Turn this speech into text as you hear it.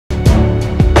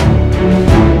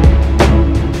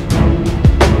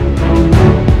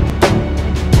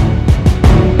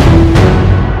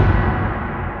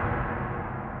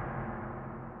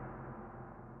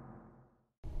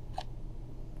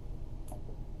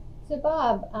So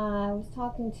Bob, I was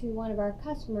talking to one of our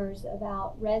customers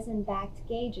about resin-backed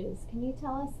gauges. Can you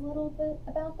tell us a little bit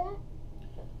about that?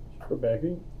 Sure,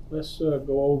 Becky. Let's go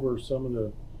over some of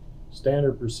the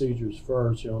standard procedures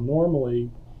first.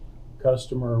 Normally,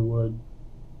 customer would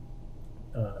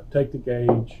take the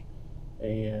gauge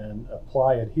and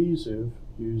apply adhesive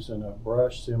using a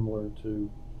brush similar to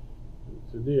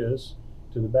this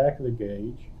to the back of the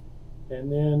gauge,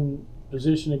 and then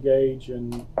position the gauge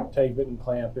and tape it and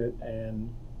clamp it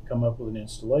and come up with an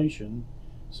installation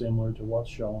similar to what's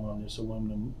shown on this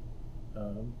aluminum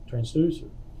transducer.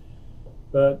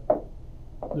 But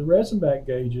the resin-backed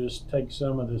gauges take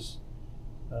some of this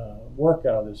work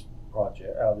out of this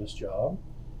project, out of this job.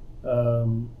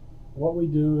 What we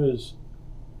do is,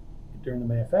 during the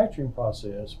manufacturing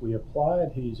process, we apply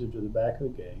adhesive to the back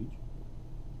of the gauge,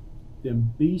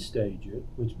 then B-stage it,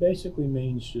 which basically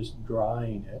means just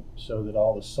drying it so that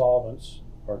all the solvents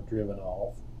are driven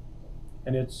off.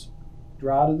 And it's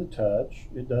dry to the touch,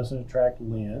 it doesn't attract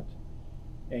lint,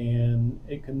 and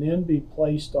it can then be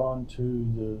placed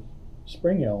onto the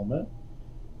spring element.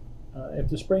 If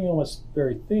the spring element's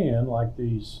very thin, like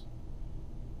these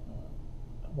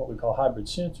what we call hybrid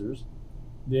sensors,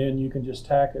 then you can just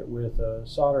tack it with a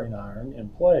soldering iron in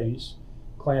place,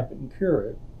 clamp it and cure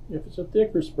it. If it's a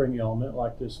thicker spring element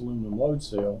like this aluminum load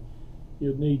cell,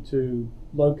 you'd need to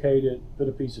locate it, put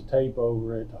a piece of tape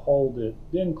over it to hold it,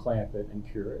 then clamp it and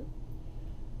cure it.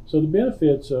 So the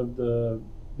benefits of the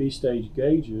B-stage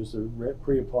gauges, the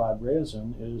pre-applied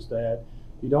resin, is that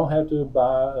you don't have to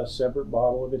buy a separate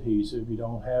bottle of adhesive. You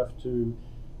don't have to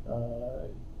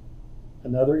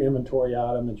another inventory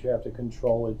item that you have to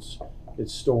control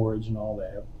its storage and all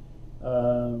that.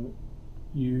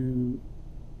 You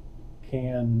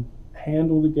can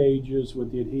handle the gauges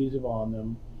with the adhesive on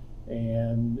them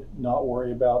and not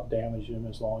worry about damaging them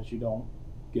as long as you don't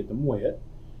get them wet.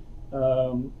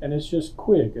 And it's just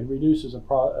quick. It reduces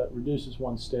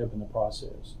one step in the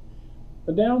process.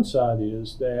 The downside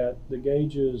is that the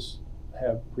gauges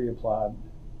have pre-applied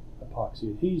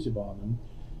epoxy adhesive on them,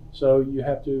 so you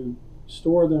have to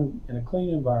store them in a clean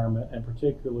environment and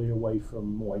particularly away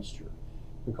from moisture,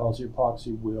 because the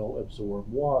epoxy will absorb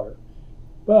water.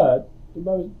 But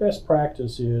the best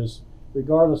practice is,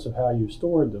 regardless of how you've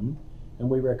stored them, and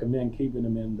we recommend keeping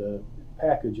them in the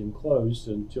package enclosed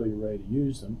until you're ready to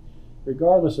use them,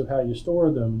 regardless of how you store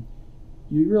them,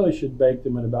 you really should bake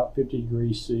them at about 50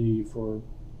 degrees C for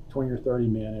 20 or 30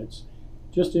 minutes,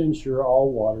 just to ensure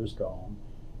all water is gone.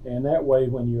 And that way,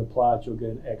 when you apply it, you'll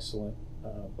get an excellent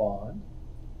bond.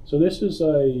 So this is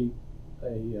a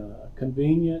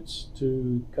convenience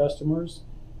to customers.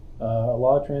 A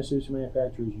lot of transducer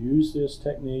manufacturers use this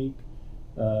technique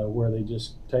where they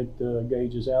just take the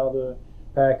gauges out of the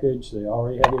package, they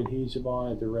already have the adhesive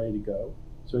on it, they're ready to go.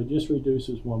 So it just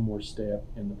reduces one more step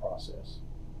in the process.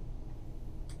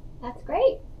 That's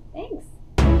great. Thanks.